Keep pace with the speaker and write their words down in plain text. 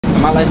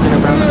Am I light skinned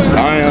and brown skin?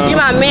 I am. You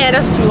my man,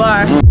 that's what you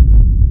are.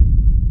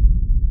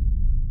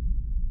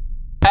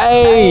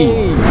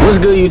 Hey, what's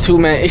good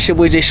YouTube, man? It's your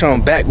boy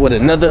𝘰𝘪𝘴 back with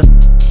another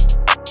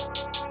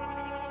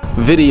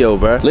video,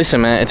 bro. Listen,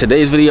 man, in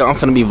today's video I'm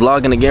finna be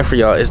vlogging again for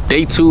y'all. It's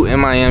day 2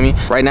 in Miami.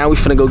 Right now we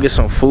finna go get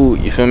some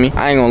food, you feel me?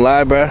 I ain't gonna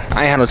lie, bro,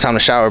 I ain't had no time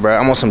to shower, bro.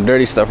 I'm on some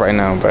dirty stuff right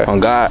now, bro.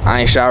 On God, I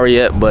ain't showered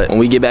yet, but when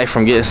we get back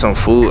from getting some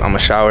food, I'ma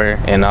shower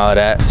and all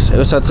that. Say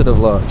what's up to the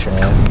vlog,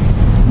 Chad.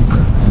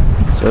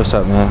 Say what's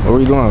up, man. Where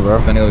we going, bro?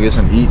 Finna go get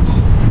some eats.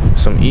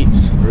 Some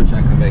eats? We're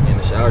trying to come back in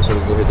the shower so we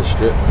can go hit the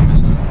strip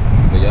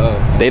for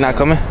y'all. They not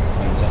coming?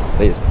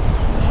 They yes.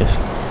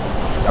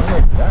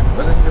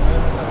 Wasn't he the man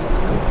one time?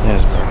 Let's go.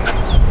 Yes, bro.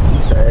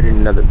 He's editing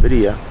another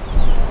video.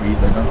 He's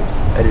like, no.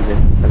 Editing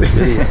another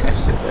video.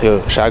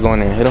 Yo, should I go in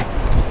there and hit him?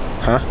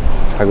 Huh?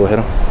 Should I go hit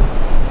him?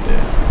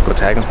 Yeah. Go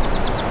tag him?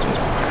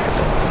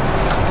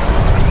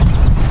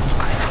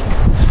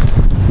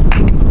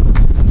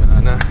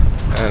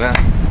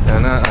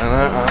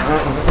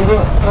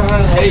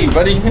 Hey,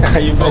 buddy. How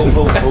you been?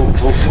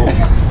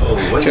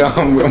 What you?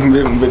 I'm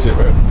bitching,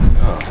 bro.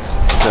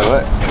 So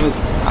what?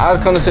 I was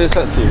coming to say what's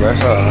up to you, bro.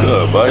 So, What's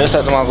good, buddy? Say what's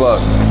up to my vlog.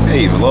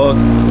 Hey, vlog.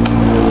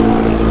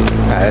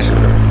 Nah, that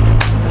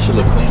shit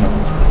look clean.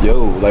 Yo,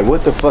 like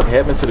what the fuck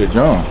happened to the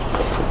drum?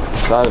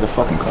 Side of the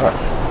fucking car.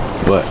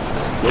 What?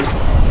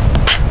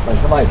 Like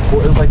somebody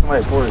poured, it was like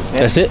somebody poured it.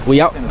 That's it?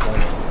 We out?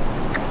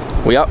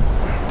 We out?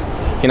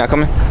 You not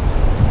coming?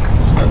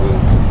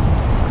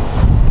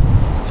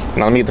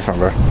 No, let me get the front,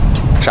 bro.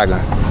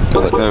 Shotgun.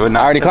 I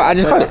already caught. I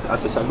just caught it.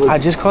 I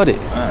just caught it.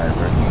 Alright,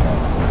 bro.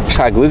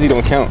 Shot glizzy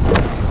don't count.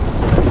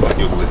 Fuck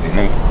you, glizzy,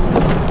 nigga.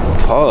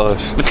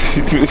 Pause.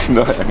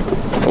 No.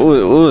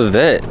 What was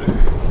that?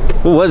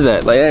 What was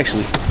that? Like,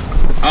 actually.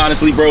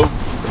 Honestly, bro,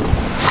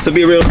 to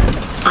be real,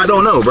 I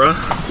don't know, bro.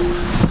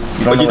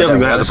 But you definitely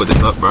gonna have to put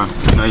this up, bro.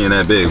 You know you ain't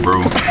that big,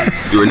 bro.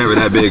 You were never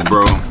that big,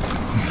 bro.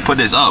 Put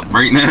this up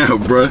right now,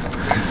 bro.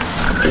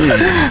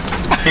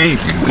 Hey,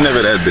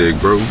 never that big,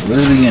 bro. What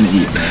are we gonna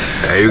eat?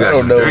 Hey, you got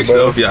some drink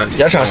stuff, y'all.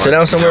 Y'all trying to sit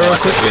down somewhere real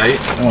quick? Yeah,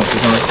 I want to see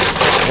something.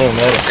 Oh,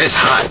 man. it's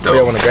hot though.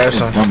 Y'all want to grab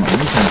some? Mama, you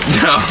trying to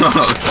eat?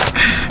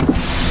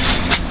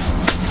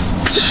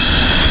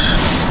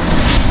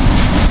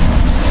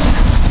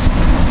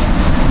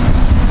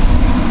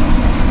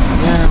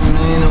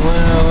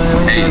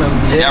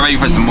 Hey, y'all ready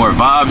for some more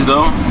vibes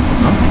though?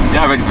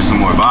 Y'all ready for some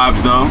more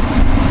vibes though?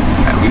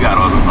 Hey, we got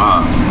all the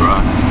vibes,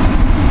 bro.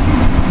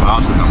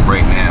 Vibes will come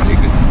right now. They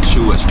could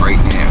chew us right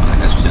now. Like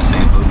that's what y'all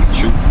saying, bro.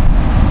 Chew.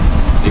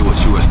 They will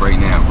chew us right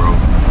now, bro.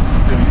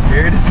 Do you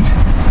hear this?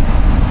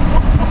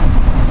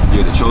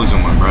 You're the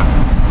chosen one, bro.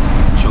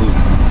 Chosen.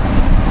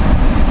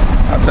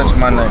 I'm touching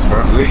my neck,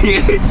 bro.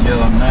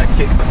 Yo, I'm not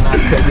kicked. I'm not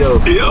cut. Yo,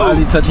 why is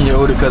he touching your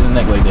older cousin's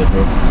neck like that,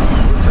 bro?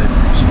 What's that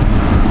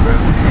bro?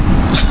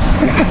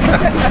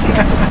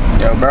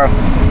 Yo, bro.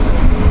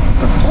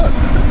 The fuck?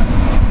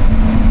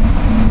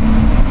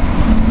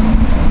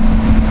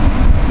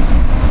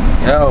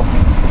 Yo.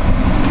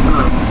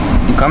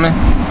 You coming?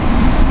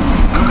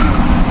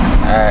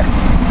 Alright.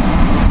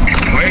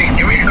 Wait,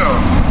 here we go.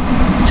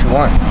 What you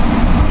want?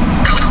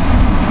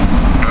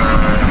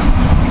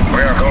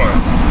 Where y'all going?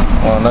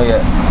 Well, no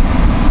yet.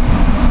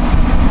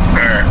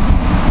 Alright.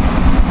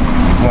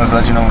 You want us to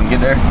let you know when we get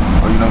there?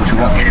 Or you know what you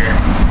want? Here.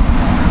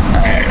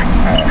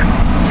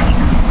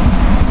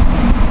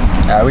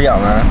 Alright, we out,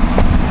 man.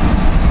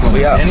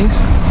 We out. Denny's?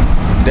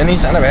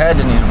 Denny's? I never had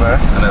Denny's, bro.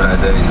 I never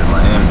had Denny's in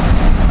Miami.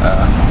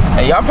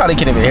 Hey, y'all probably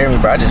can't even hear me,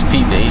 bro. I just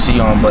peeped the AC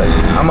on, but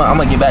I'm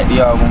gonna get back to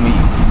y'all when we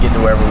get to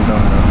wherever we're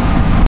going, though.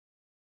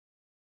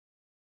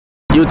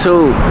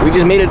 YouTube, we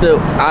just made it to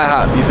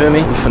IHOP, you feel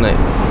me? We finna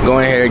go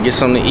in here and get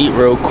something to eat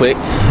real quick,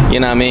 you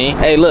know what I mean?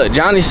 Hey, look,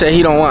 Johnny said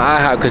he don't want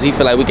IHOP because he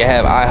feel like we can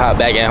have IHOP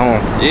back at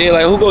home. Yeah,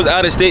 like who goes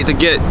out of state to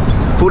get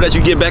food that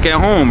you get back at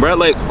home, bro?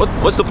 Like,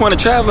 what's the point of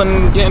traveling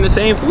and getting the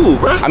same food,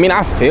 bro? I mean,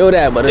 I feel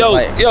that, but it's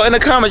like... Yo, in the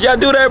comments, y'all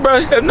do that, bro?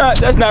 If not,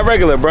 that's not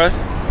regular, bro.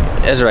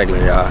 It's regular,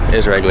 y'all.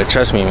 It's regular.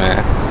 Trust me,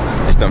 man.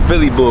 It's them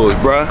Philly bulls,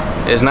 bro.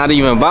 It's not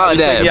even about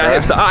that, yeah, bro.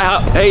 it's the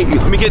IHOP. Hey,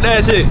 let me get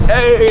that shit.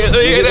 Hey, let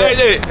me get that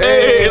shit.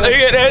 Hey, let me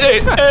get that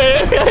shit.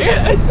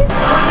 Hey.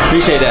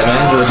 Appreciate that,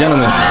 man. You're a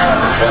gentleman.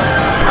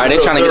 All right, they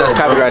trying to get us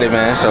copyrighted,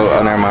 man. So,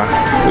 oh, never mind.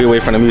 We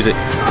wait for the music.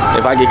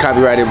 If I get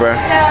copyrighted, bro,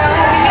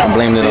 I'm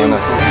blaming it on the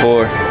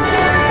 4.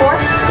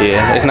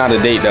 Yeah, it's not a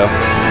date, though.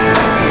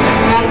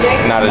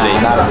 Not a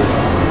date. Not a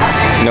date.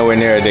 Nowhere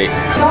near a date.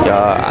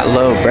 Y'all, I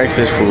love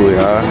breakfast food,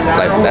 y'all.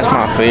 Like, that's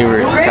my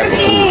favorite type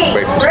of food,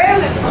 breakfast food.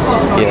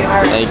 Yeah,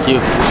 thank you.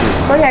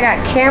 Oh, yeah, I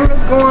got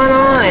cameras going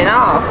on and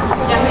all.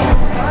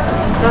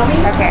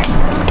 Okay,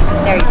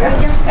 there you go.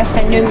 That's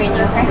the new menu,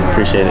 okay?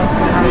 Appreciate it.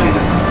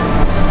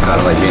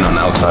 I like being on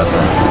the outside, bro.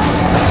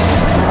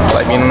 I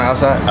like being on the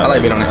outside? I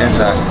like being on the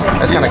inside.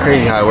 That's kind of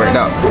crazy how it worked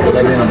out. I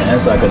like being on the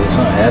inside because if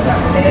something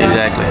happens.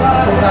 Exactly.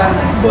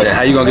 But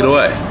how you gonna get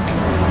away?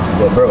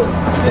 But bro,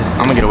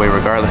 I'm gonna get away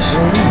regardless.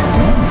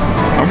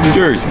 I'm from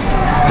Jersey.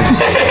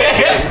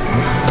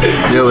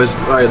 Yo, it's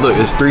alright. Look,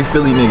 it's 3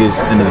 Philly niggas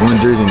and there's 1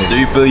 Jersey nigga.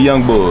 3 Philly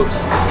young boys.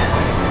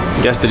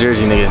 Guess the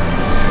Jersey nigga.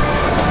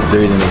 That's the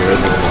reason they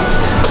right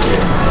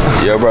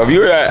there. Yo, bro, if you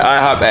were at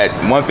IHOP at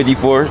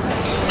 1:54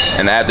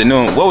 in the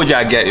afternoon, what would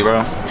y'all get,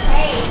 bro?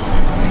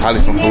 Probably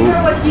some food.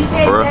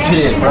 Bro.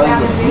 Yeah, probably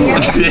some food.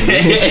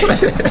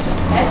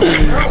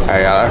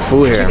 Alright, y'all, our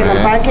food here, Chicken and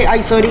man. pancake.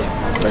 Ay, sorry.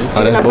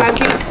 Chicken and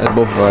pancakes. That's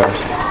both of ours.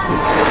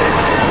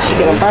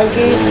 Chicken and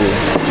pancakes.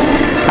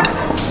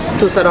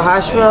 2 set of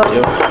hash browns.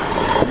 Yep.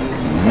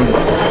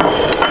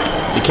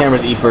 The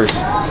cameras eat first.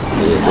 Yeah,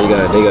 they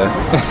got.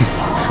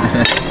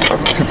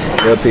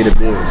 They'll pay the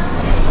bills.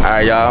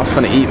 Alright, y'all, I'm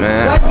finna eat,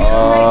 man.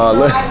 Oh,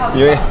 look.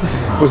 Yeah.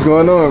 What's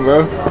going on,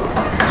 bro?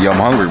 Yo, I'm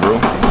hungry, bro.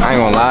 I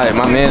ain't gonna lie,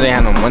 my mans ain't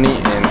had no money,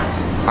 and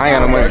I ain't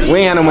got no money. We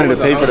ain't had no money to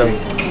pay for them.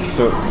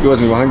 So, you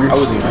wasn't even hungry? I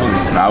wasn't even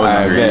hungry. Nah, I wasn't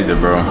hungry either,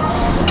 bro.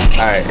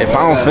 Alright, if I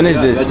don't finish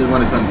this. I just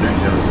wanted something to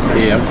drink, yo.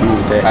 Yeah, I'm cool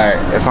with that. Alright,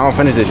 if I don't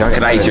finish this, y'all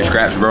Can I eat your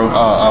scraps, bro?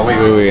 Oh,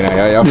 wait. Now,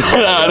 y'all.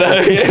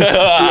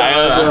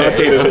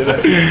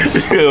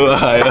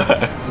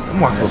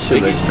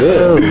 Shit looks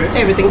good.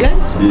 Everything good?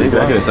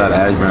 Yeah, I get a side of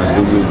hash browns,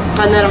 still good.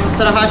 And then a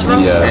set of hash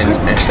browns? Yeah.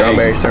 And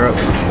strawberry syrup.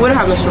 We don't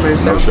have no strawberry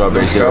No syrup.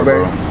 strawberry syrup,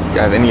 bro. You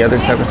have any other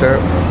type of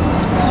syrup?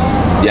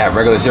 Yeah,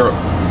 regular syrup.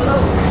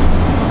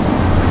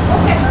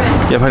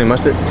 You have honey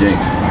mustard? Jinx.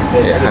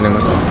 Yeah, honey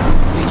mustard.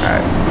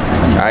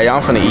 Alright, y'all,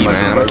 I'm finna eat,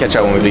 man. I'm gonna catch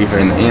y'all when we leave here.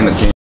 In the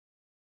can.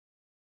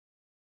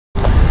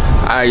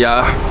 Alright,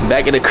 y'all,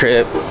 back at the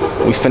crib.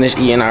 We finished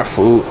eating our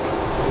food.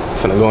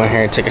 Finna go in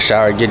here and take a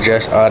shower, get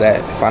dressed, all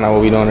that. Find out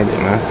what we doing today,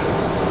 man.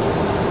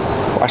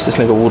 Watch this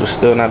nigga Wooda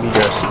still not be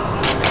dressed.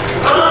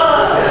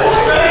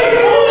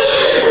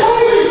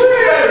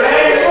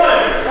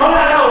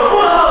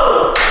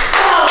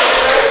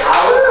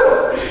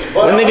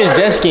 What niggas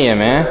jet skiing,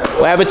 man?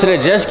 What happened to the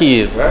jet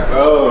skiing,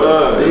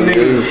 bro? Them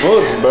niggas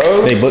booked,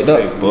 bro. They booked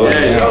up?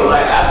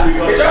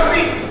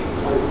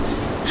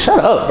 Shut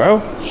up,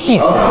 bro.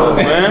 Damn. Oh,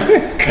 man.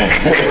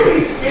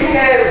 Skinny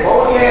ass,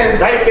 bony ass,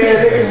 dyke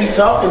ass niggas be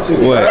talking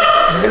to. What?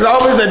 It's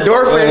always the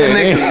door fan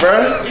niggas,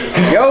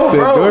 bro. Yo,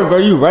 bro. Bro,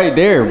 you right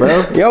there,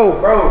 bro. Yo,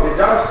 bro, did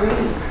y'all see?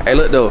 Hey,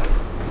 look though,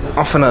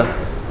 I'm finna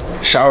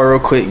shower real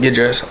quick, get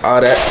dressed,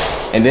 all that,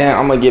 and then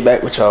I'm gonna get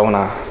back with y'all when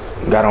I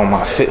got on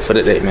my fit for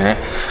the day, man.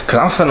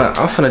 Cause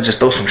I'm finna just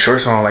throw some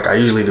shorts on like I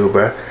usually do,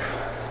 bro.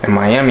 In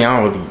Miami, I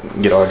don't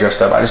really get all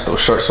dressed up. I just throw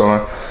shorts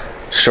on,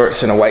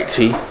 shorts and a white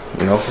tee,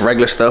 you know,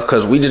 regular stuff.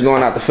 Cause we just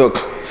going out to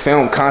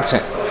film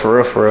content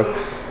for real.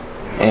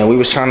 And we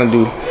was trying to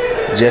do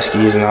jet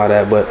skis and all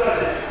that, but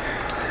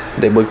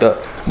they booked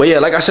up. But yeah,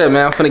 like I said,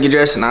 man, I'm finna get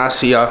dressed and I'll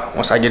see y'all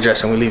once I get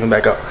dressed and we leaving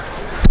back up.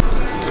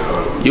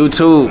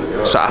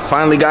 YouTube. So I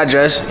finally got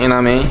dressed, you know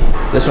what I mean?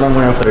 That's what I'm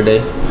wearing for the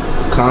day.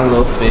 Calm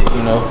little fit,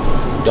 you know,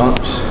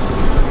 Dunks,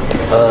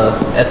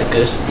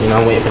 Ethicas, you know,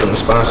 I'm waiting for them to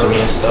sponsor me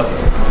and stuff.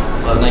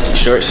 Nike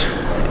shorts.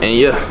 And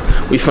yeah,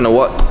 we finna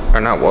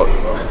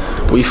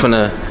we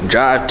finna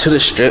drive to the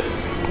strip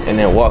and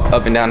then walk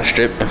up and down the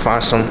strip and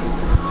find some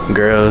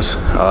girls,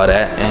 all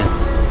that.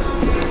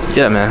 And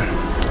yeah, man,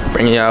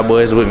 bringing y'all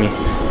boys with me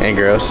and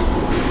girls.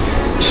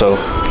 So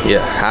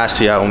yeah, I'll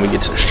see y'all when we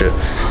get to the strip.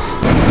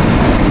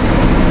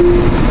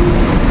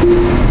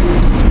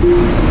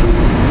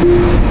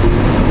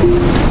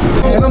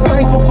 And I'm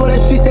thankful for that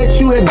shit that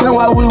you had done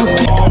while we was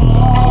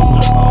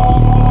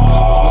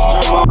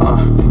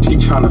She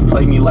tryna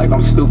play me like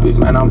I'm stupid,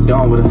 man, I'm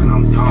done with her.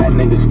 Had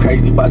niggas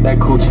crazy about that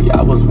coochie,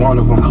 I was one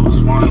of them.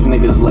 These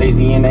niggas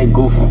lazy and they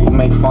goofy, we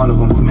make fun of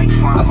them.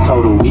 I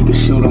told her we could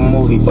shoot a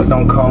movie, but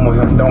don't come with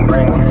him, don't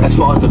bring him. As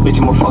far as the bitch,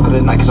 I'ma fuck her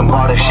tonight, cause I'm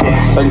hard as shit.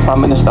 35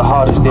 minutes the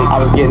hardest dick. I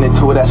was getting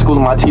into it at school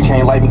and my teacher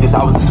ain't like me cause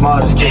I was the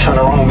smartest kid.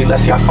 Tryna run with me,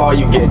 let's see how far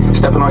you get.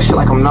 Stepping on shit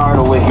like I'm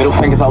𝘠𝘪𝘴. Middle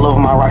fingers all over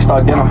my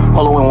rockstar denim.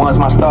 Polo in one's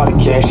my starter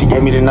kid. She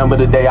gave me the number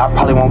today, I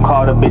probably won't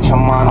call the bitch,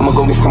 I'm on. I'ma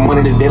go get some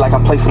money today like I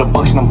play for the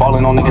Bucks and I'm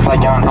balling on niggas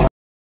like Jan.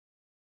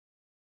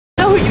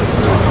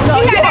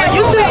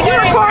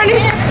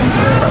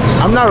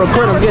 I'm not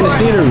recording, I'm getting the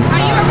scenery. Are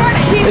you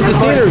recording? It's the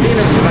scenery.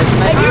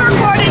 If you're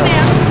recording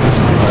now,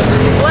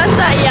 what's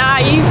up,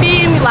 y'all? You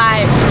feel me?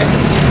 Like,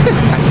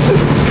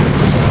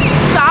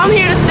 so I'm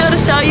here to steal the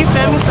show, you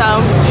feel me?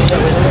 So,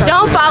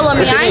 don't follow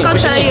me. I ain't gonna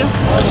tell you.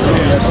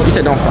 You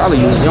said don't follow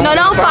you. No,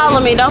 don't follow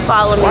me. Don't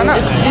follow me. Why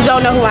not? You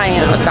don't know who I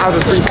am.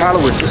 1,000 free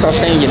followers. You start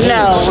saying your name.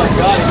 No.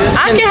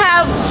 I can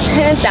have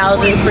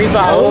 10,000 free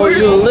followers. Oh,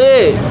 you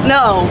lit.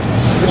 No.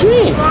 What you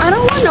mean? I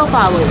don't want no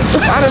followers.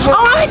 Oh,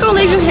 I ain't gonna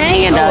leave you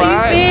hanging though. You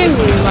feel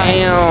me?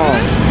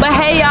 Damn. But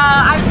hey y'all,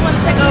 I just want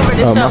to take over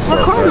this show.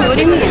 Record me, what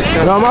do you mean?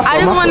 I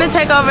just want to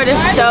take over this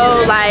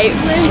show, like,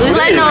 just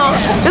let you know,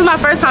 this is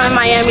my first time in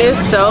Miami, it's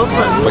so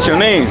fun. What's your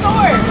name?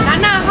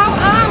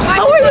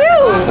 How are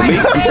you? Me,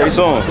 Trey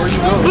Songz.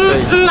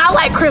 I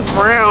like Chris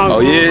Brown. Oh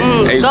yeah?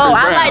 Hey, No,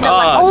 I like the,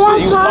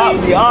 I'm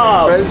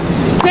sorry.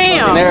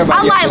 Damn,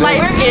 I like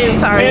light skin,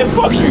 sorry. Man,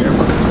 fuck you.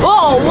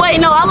 Oh, wait,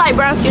 no, I like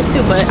brown skins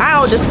too, but I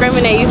don't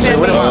discriminate, you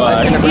feel me?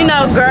 You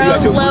know,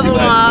 girls love them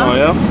all. Oh,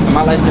 yeah? Am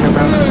I light skinned and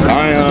brown skin?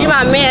 I am. You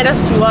my man, that's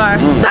what you are.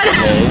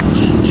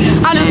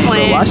 I'm just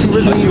playing. Why she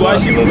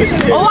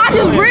Oh, I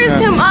just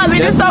rizzed him up, and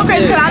it's so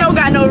crazy because I don't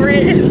got no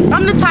rizz.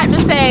 I'm the type to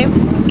say,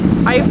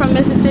 are you from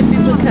Mississippi?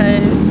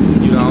 Because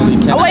You the only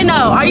 10 10 Oh wait, no.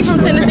 Are you from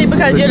Tennessee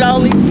because you're the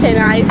only 10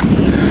 I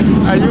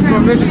see? Are you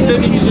from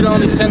Mississippi because you're the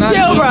only 10 I see?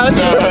 Chill, bro.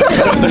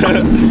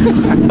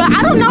 Chill. But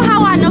I don't know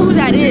how I know who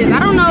that is. I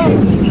don't know.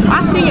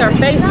 I see your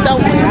face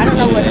somewhere. I don't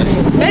know what it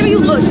is. Maybe you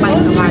look like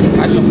somebody.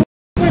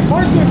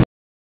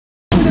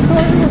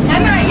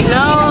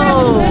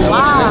 No.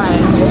 Why?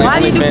 Why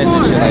do you do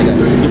porn? Shit like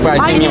that. You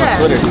probably see me on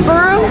Twitter. For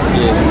real?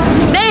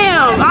 Yeah.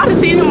 Damn. I just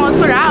seen him on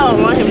Twitter. I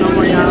don't want him no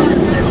more, y'all.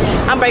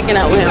 I'm breaking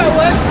up with him.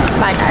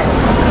 Bye, guys.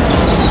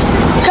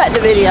 Cut the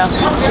video.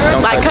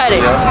 Like, cut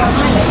it.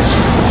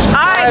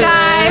 Alright,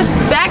 guys.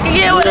 Back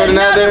again with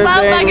another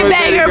motherfucking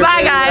banger.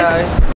 Bye, guys.